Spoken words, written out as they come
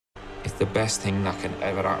the best thing that can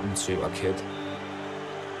ever happen to a kid.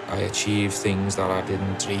 I achieved things that I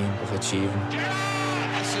didn't dream of achieving.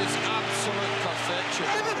 This is absolute perfection.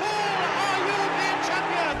 Liverpool are European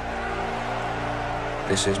champion.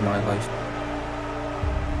 This is my life.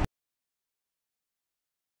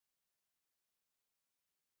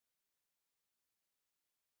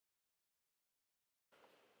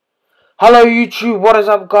 Hello YouTube, what is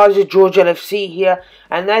up guys, it's George LFC here,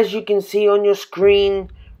 and as you can see on your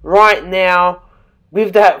screen right now,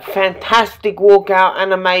 with that fantastic walkout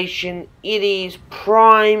animation, it is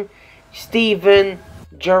prime Steven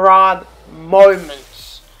Gerrard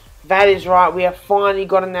moments. That is right, we have finally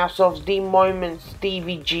gotten ourselves the moments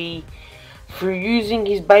Stevie G, through using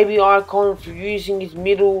his baby icon, through using his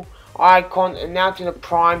middle icon, and now to the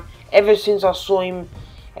prime. Ever since I saw him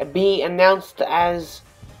be announced as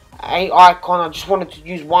a icon, I just wanted to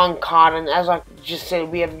use one card, and as I just said,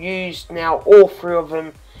 we have used now all three of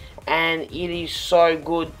them, and it is so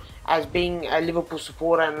good as being a Liverpool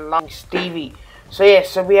supporter and loving Stevie. So yeah,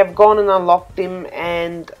 so we have gone and unlocked him,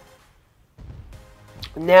 and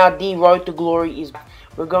now the road to glory is back.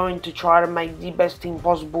 We're going to try to make the best team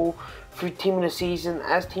possible through team of the season,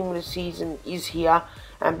 as team of the season is here,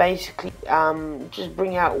 and basically just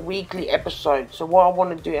bring out weekly episodes. So what I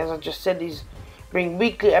want to do, as I just said, is bring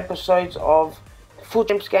weekly episodes of Foot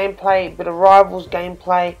Champs gameplay, bit of Rivals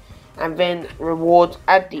gameplay, and then rewards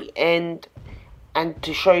at the end, and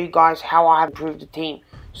to show you guys how I have improved the team.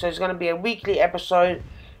 So it's going to be a weekly episode,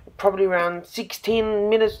 probably around 16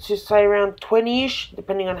 minutes to say around 20ish,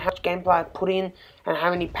 depending on how much gameplay I put in and how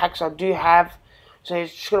many packs I do have. So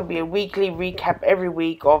it's just going to be a weekly recap every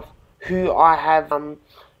week of who I have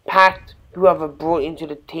packed, who I've brought into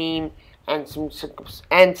the team, and some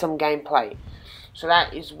gameplay. So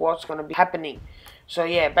that is what's going to be happening. So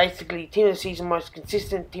yeah, basically team of the season most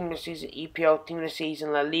consistent, team of the season EPL, team of the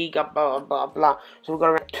season La Liga, blah blah blah. So we've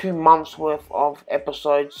got around 2 months worth of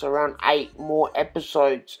episodes, so around 8 more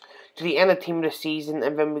episodes to the end of team of the season,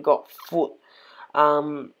 and then we got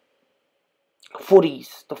footies,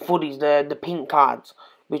 the pink cards,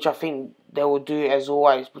 which I think they will do as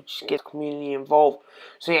always, which gets community involved.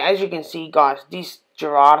 So yeah, as you can see guys, this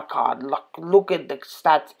Gerrard card, look at the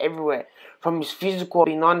stats everywhere. From his physical,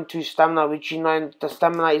 92 stamina, which you know the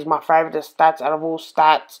stamina is my favourite stats out of all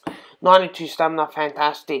stats. 92 stamina,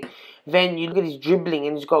 fantastic. Then you look at his dribbling,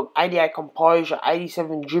 and he's got 88 composure,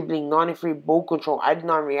 87 dribbling, 93 ball control,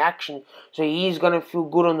 89 reaction. So he is going to feel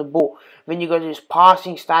good on the ball. Then you go to his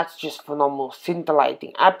passing stats, just phenomenal,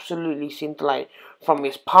 scintillating, absolutely scintillating. From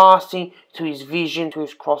his passing to his vision to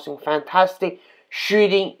his crossing, fantastic.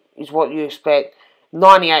 Shooting is what you expect.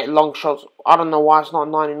 98 long shots, I don't know why it's not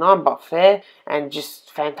 99, but fair, and just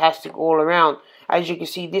fantastic all around. As you can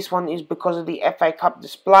see, this one is because of the FA Cup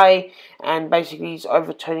display, and basically he's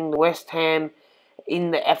overturning the West Ham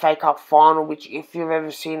in the FA Cup final, which if you've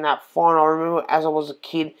ever seen that final, I remember as I was a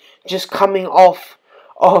kid, just coming off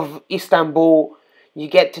of Istanbul, you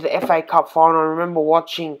get to the FA Cup final. I remember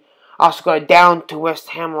watching us go down to West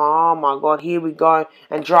Ham, like, oh my god, here we go,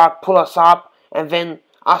 and Gerrard pull us up, and then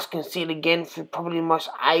us concede again for probably the most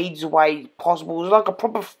AIDS way possible. It was like a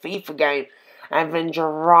proper FIFA game. And then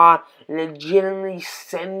Gerrard legitimately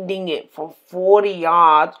sending it from 40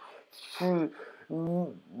 yards through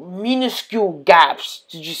minuscule gaps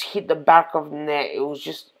to just hit the back of the net. It was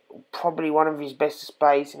just probably one of his best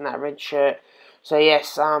displays in that red shirt. So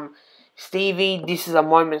yes, Stevie, this is a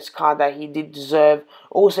moments card that he did deserve.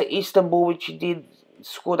 Also Istanbul, which he did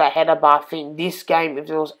score that header, but I think this game, if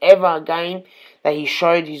there was ever a game that he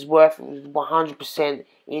showed his worth, it was 100%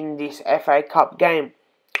 in this FA Cup game.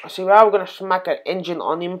 So we are going to smack an engine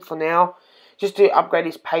on him for now, just to upgrade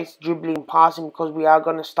his pace, dribbling, and passing, because we are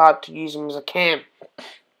going to start to use him as a cam.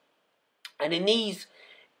 And in these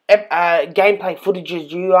gameplay footages,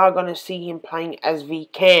 you are going to see him playing as the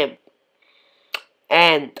cam.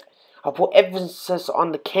 And I put emphasis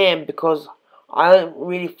on the cam because I don't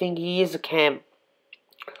really think he is a cam.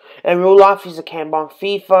 In real life, he's a cam, but on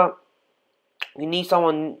FIFA, you need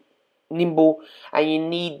someone nimble, and you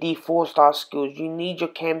need the 4-star skills. You need your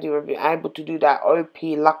cam to be able to do that OP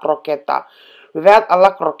La Croqueta. Without a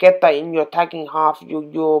La Croqueta in your attacking half,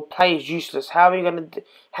 your play is useless. How are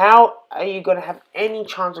you gonna have any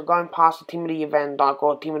chance of going past Timothy Van Dijk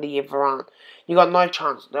or Timothy Varane? You got no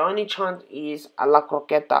chance. The only chance is a La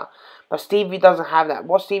Croqueta. But Stevie doesn't have that.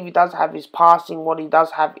 What Stevie does have is passing. What he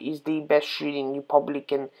does have is the best shooting you probably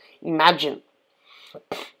can imagine.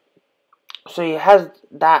 So he has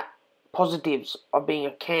that positives of being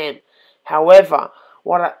a cam. However,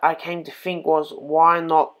 what I came to think was, why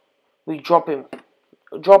not we drop him?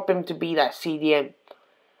 Drop him to be that CDM.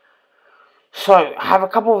 So, I have a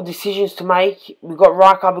couple of decisions to make. We've got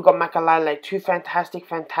Rijkaard, we've got Makalele. Two fantastic,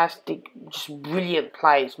 just brilliant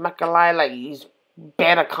players. Makalele is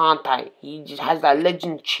better Kante. He just has that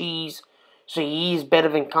legend cheese, so he is better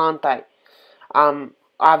than Kante.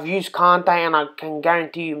 I've used Kante, and I can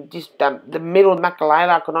guarantee you, the middle of Makalele,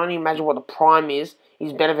 I can only imagine what the prime is.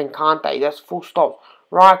 He's better than Kante. That's full stop.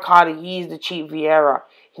 Rijkaard, he is the cheap Vieira.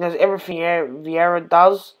 He does everything Vieira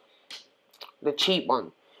does, the cheap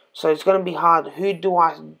one. So it's going to be hard. Who do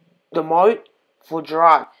I demote for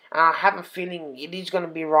Gerrard? And I have a feeling it is going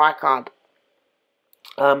to be Rijkaard.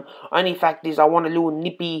 Only fact is I want a little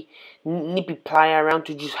nippy player around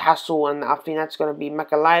to just hassle, and I think that's going to be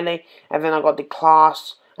Makalele. And then I got the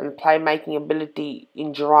class and the playmaking ability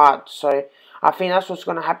in Gerrard. So I think that's what's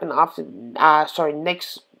going to happen after.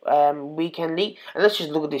 Next weekend league. And let's just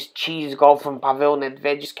look at this cheese goal from Pavel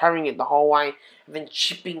Nedved, just carrying it the whole way and then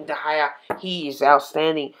chipping the higher. He is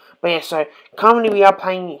outstanding. But yeah, so currently we are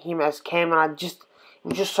playing him as Cam, and it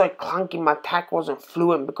was just so clunky. My attack wasn't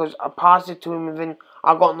fluent because I passed it to him and then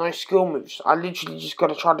I got no skill moves. I literally just got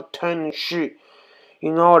to try to turn and shoot.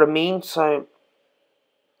 You know what I mean? So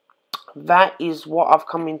that is what I've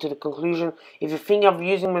come into the conclusion. If you think of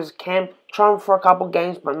using him as a Cam, try him for a couple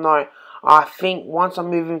games, but no. I think once I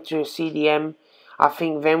move him to a CDM, I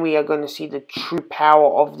think then we are going to see the true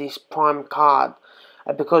power of this prime card.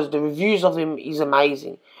 Because the reviews of him is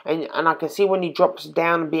amazing. And I can see when he drops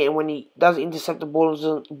down a bit and when he does intercept the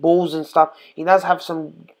balls and stuff, he does have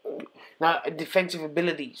some defensive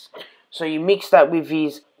abilities. So you mix that with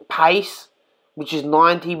his pace, which is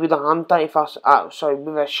 90 with a hunter,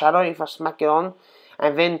 with a shadow if I smack it on,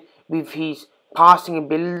 and then with his passing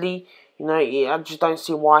ability, you know, I just don't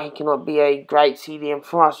see why he cannot be a great CDM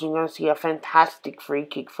for us. You're going to see a fantastic free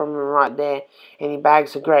kick from him right there, and he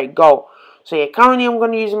bags a great goal. So yeah, currently I'm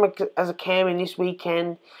going to use him as a cam in this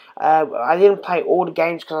weekend. I didn't play all the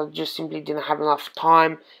games because I just simply didn't have enough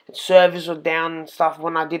time. And servers were down and stuff.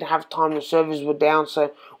 When I did have time, the servers were down.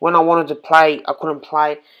 So when I wanted to play, I couldn't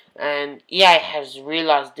play. And EA has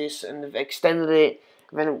realised this and they've extended it.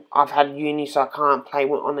 Then I've had uni, so I can't play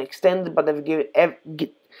on the extended. But they have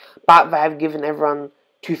given everyone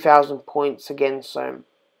 2,000 points again. So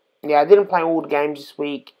yeah, I didn't play all the games this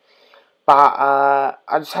week. But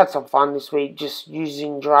I just had some fun this week, just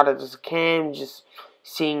using Gerrard as a cam, just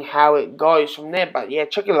seeing how it goes from there. But yeah,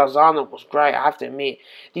 Chucky Lozano was great, I have to admit.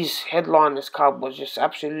 This headliners card was just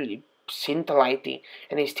absolutely scintillating.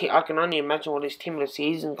 And his team, I can only imagine what his team of the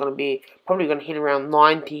season is going to be. Probably going to hit around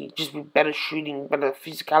 90, just with better shooting, better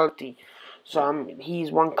physicality. So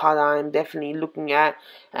he's one card I am definitely looking at.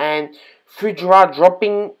 And through Gerrard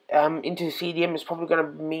dropping into the CDM is probably going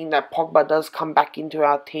to mean that Pogba does come back into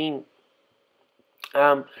our team.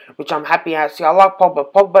 Which I'm happy at. See, I like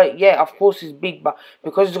Pogba. Pogba, yeah, of course he's big, but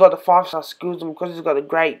because he's got the 5-star skills and because he's got a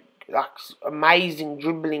great, amazing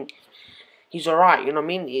dribbling, he's alright, you know what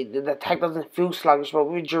I mean? The attack doesn't feel sluggish, but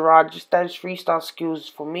with Gerrard, just those 3-star skills,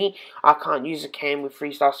 for me, I can't use a cam with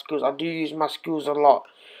 3-star skills. I do use my skills a lot.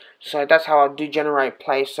 So that's how I do generate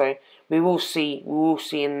play. So we will see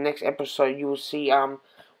in the next episode, you will see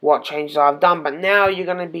what changes I've done. But now you're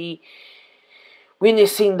going to be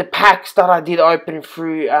witnessing the packs that I did open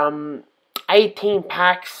through 18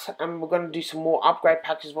 packs, and we're going to do some more upgrade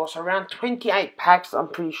packs as well. So around 28 packs, I'm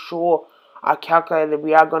pretty sure I calculated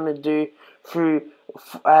we are going to do through,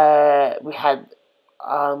 we had,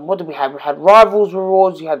 what did we have? We had Rivals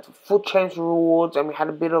rewards, we had Foot Champs rewards, and we had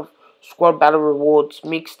a bit of Squad Battle rewards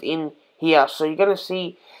mixed in here. So you're going to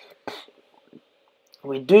see,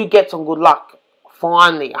 we do get some good luck,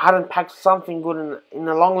 finally. I haven't packed something good in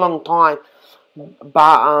a long time.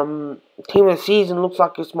 But team of the season looks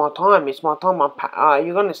like it's my time. It's my time.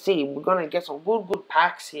 You're gonna see. We're gonna get some good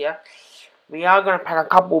packs here. We are gonna pack a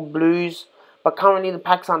couple of blues, but currently the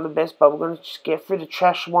packs aren't the best. But we're gonna just get through the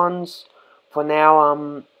trash ones for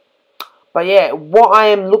now. But yeah, what I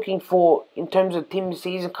am looking for in terms of team of the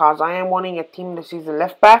season cards, I am wanting a team of the season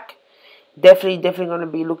left back. Definitely gonna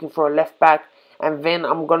be looking for a left back, and then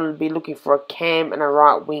I'm gonna be looking for a cam and a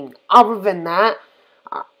right wing. Other than that,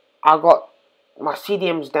 I got my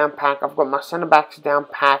CDM's down pack. I've got my centre backs down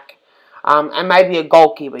pack. And maybe a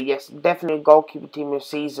goalkeeper. Yes, definitely a goalkeeper team of the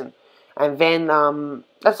season. And then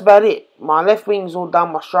that's about it. My left wing's all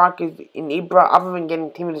done. My striker's in Ibra. Other than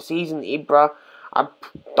getting team of the season Ibra, I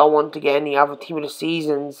don't want to get any other team of the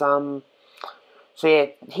seasons. So yeah,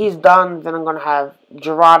 he's done. Then I'm gonna have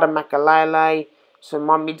Gerrard and Makalele. So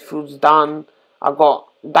my midfield's done. I've got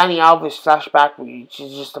Danny Alves flashback, which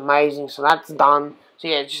is just amazing. So that's done. So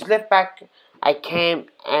yeah, just left back, a cam,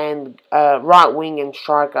 and right wing and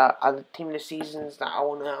striker are the team of the seasons that I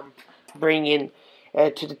want to bring in.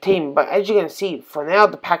 to the team. But as you can see, for now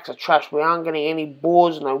the packs are trash. We aren't getting any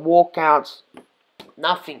boards, no walkouts,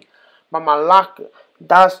 nothing. But my luck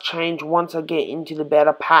does change once I get into the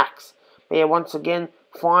better packs. But yeah, once again,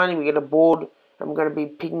 finally we get a board. I'm going to be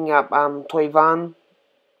picking up Toivan,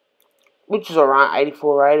 which is alright,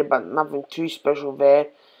 84 rated, but nothing too special there.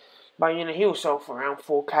 But you know, he'll sell for around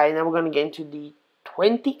 4k. Now we're going to get into the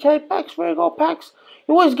 20k packs, rare gold packs.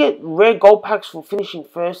 You always get rare gold packs for finishing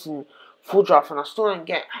first in full draft, and I still don't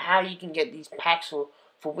get how you can get these packs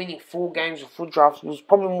for winning 4 games of full draft. It was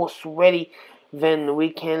probably more sweaty than the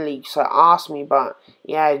weekend league, so ask me. But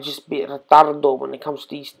yeah, it's just a bit retardo when it comes to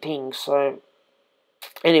these things. So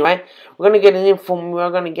anyway, we're going to get an inform. We're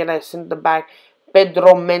going to get a centre back,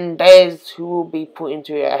 Pedro Mendes, who will be put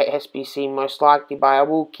into a SBC most likely, but I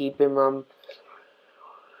will keep him.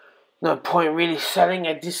 No point really selling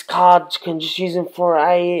a discard. You can just use him for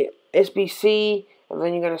a SBC, and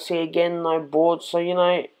then you're going to see again no board. So you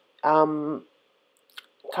know,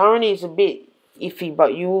 currently it's a bit iffy,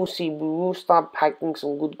 but you will see we will start packing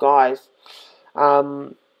some good guys.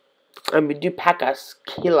 And we do pack a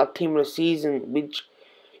killer team of the season, which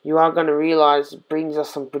you are going to realize brings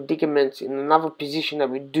us some predicaments in another position that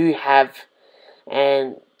we do have,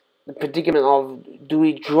 and the predicament of, do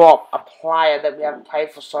we drop a player that we haven't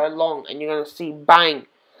played for so long? And you're going to see, bang,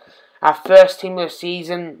 our first team of the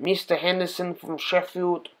season, Mr. Henderson from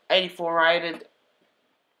Sheffield, 84 rated.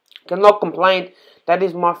 Cannot complain. That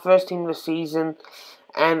is my first team of the season,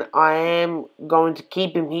 and I am going to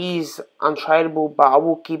keep him. He's untradeable, but I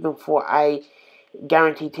will keep him for a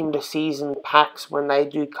guaranteed team of the season packs when they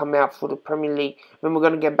do come out for the Premier League. Then we're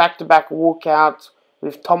going to get back-to-back walkouts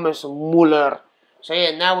with Thomas Muller. So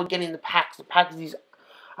yeah, now we're getting the packs. The packages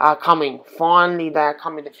are coming. Finally, they are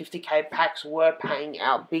coming. The 50k packs were paying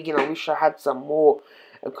out big, and I wish I had some more,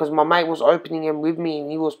 because my mate was opening them with me,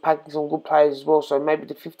 and he was packing some good players as well. So maybe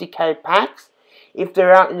the 50k packs, if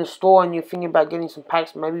they're out in the store and you're thinking about getting some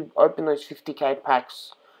packs, maybe open those 50k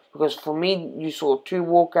packs. Because for me, you saw 2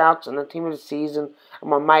 walkouts and a team of the season, and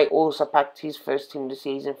my mate also packed his first team of the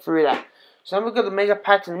season through that. So then we've got the mega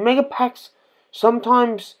packs, and the mega packs,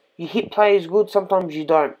 sometimes you hit players good, sometimes you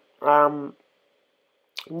don't.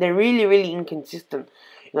 They're really, really inconsistent.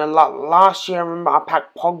 You know, like last year, I remember I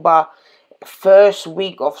packed Pogba first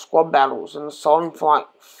week of squad battles, and sold him for like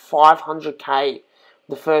 500k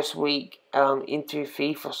the first week into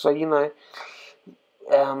FIFA. So you know,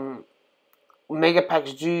 mega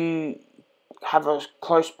packs do have a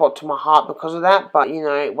close spot to my heart because of that, but you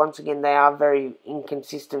know, once again, they are very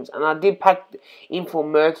inconsistent. And I did pack in for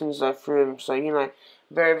Mertens though through them, so you know,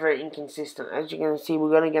 very, very inconsistent. As you can see, we're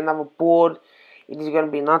going to get another board. It is going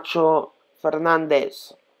to be Nacho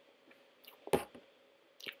Fernandez.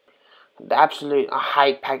 The absolute, I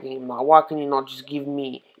hate packing him. Like, why can you not just give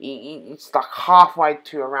me, it's like halfway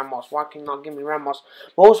to a Ramos. Why can you not give me Ramos?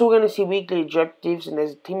 But also we're going to see weekly objectives, and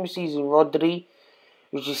there's a team of the season Rodri,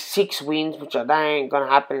 which is 6 wins, which that ain't going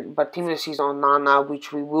to happen. But team of the season on Nana,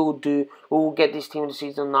 which we will do. We will get this team of the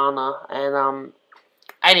season on Nana. And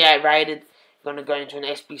 88 rated. Going to go into an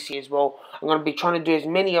SBC as well. I'm going to be trying to do as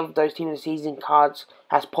many of those team of the season cards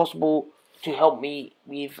as possible to help me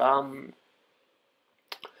with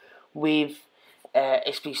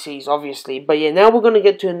SBCs, obviously. But yeah, now we're going to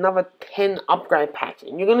get to another 10 upgrade packs,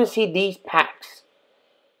 and you're going to see these packs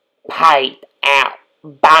paid out.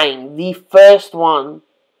 Bang! The first one.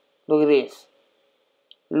 Look at this.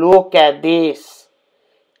 Look at this.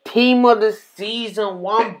 Team of the season,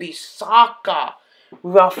 Wan-Bissaka.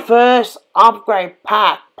 With our first upgrade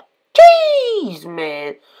pack. Jeez,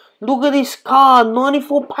 man. Look at this card.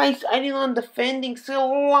 94 pace, 89 defending.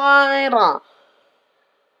 Slider.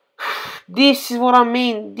 This is what I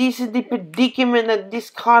mean. This is the predicament that this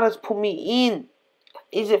card has put me in.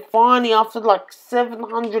 Is it finally, after like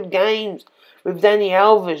 700 games with Dani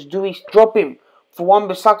Alves, do we drop him for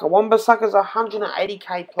Wan-Bissaka? Wan-Bissaka is a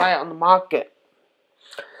 180k player on the market.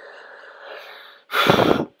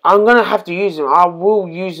 I'm going to have to use him. I will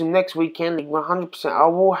use him next weekend, 100%. I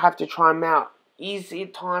will have to try him out. Is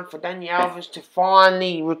it time for Dani Alves to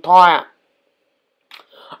finally retire?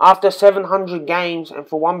 After 700 games, and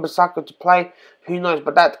for Wan-Bissaka to play, who knows?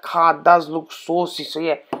 But that card does look saucy. So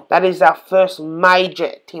yeah, that is our first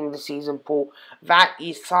major team of the season pool. That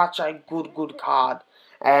is such a good card.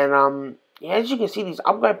 And yeah, as you can see, these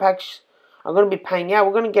upgrade packs are going to be paying out.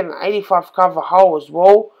 We're going to get an 85 cover hull as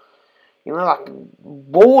well. You know, like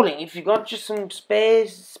balling. If you got just some spare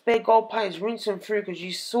gold players, rinse them through. Because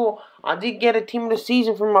you saw, I did get a team of the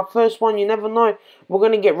season from my first one. You never know. We're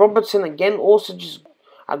going to get Robertson again. Also, just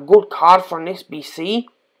a good card for an SBC.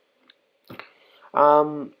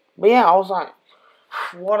 But yeah, I was like,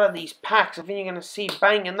 What are these packs? I think you're going to see,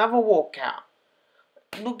 bang, another walkout.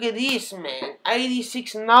 Look at this, man.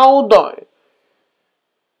 86 Naldo.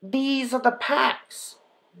 These are the packs.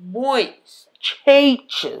 Boys,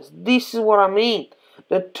 cheeches. This is what I mean.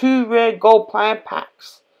 The 2 rare gold player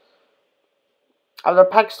packs. Are the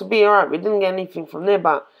packs to be? Alright, we didn't get anything from there,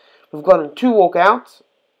 but we've gotten 2 walkouts.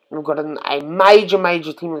 We've got a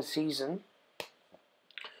major team of the season.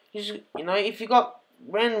 Just, you know, if you got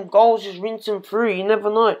random goals, just rinse them through. You never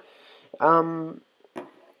know.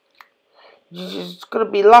 You just gotta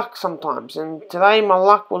be luck sometimes. And today my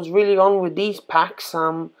luck was really on with these packs.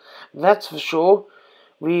 That's for sure.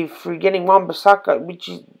 We're getting one Basaka,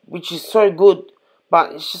 which is so good,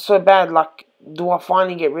 but it's just so bad. Like, do I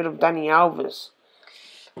finally get rid of Dani Alves?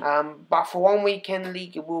 But for one weekend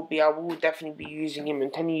league, I will definitely be using him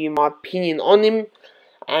and telling you my opinion on him.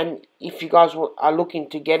 And if you guys are looking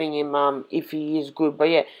to getting him, if he is good. But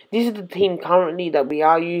yeah, this is the team currently that we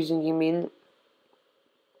are using him in.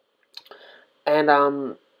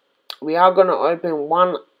 And we are going to open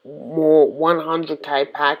one more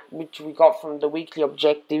 100k pack, which we got from the weekly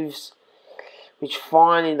objectives, which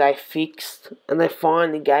finally they fixed. And they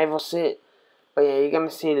finally gave us it. But yeah, you're going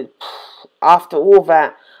to see that after all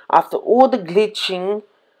that, after all the glitching,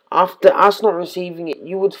 after us not receiving it,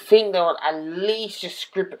 you would think they would at least just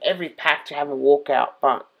script every pack to have a walkout.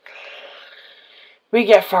 But we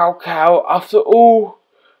get Falcao after all.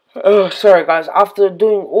 Sorry guys, after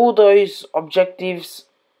doing all those objectives,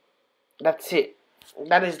 that's it.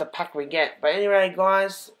 That is the pack we get. But anyway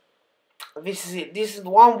guys, this is it. This is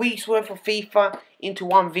 1 week's worth of FIFA into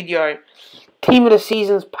one video. Team of the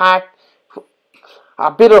season's pack.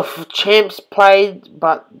 A bit of champs played,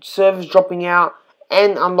 but servers dropping out.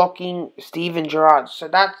 And unlocking Steven Gerrard. So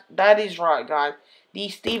that is right, guys. The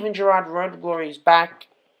Steven Gerrard Road to Glory is back.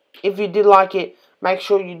 If you did like it, make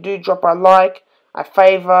sure you do drop a like, a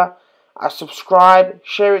favor, a subscribe,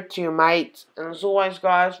 share it to your mates. And as always,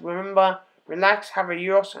 guys, remember, relax, have a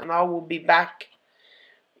Euros, and I will be back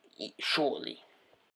shortly.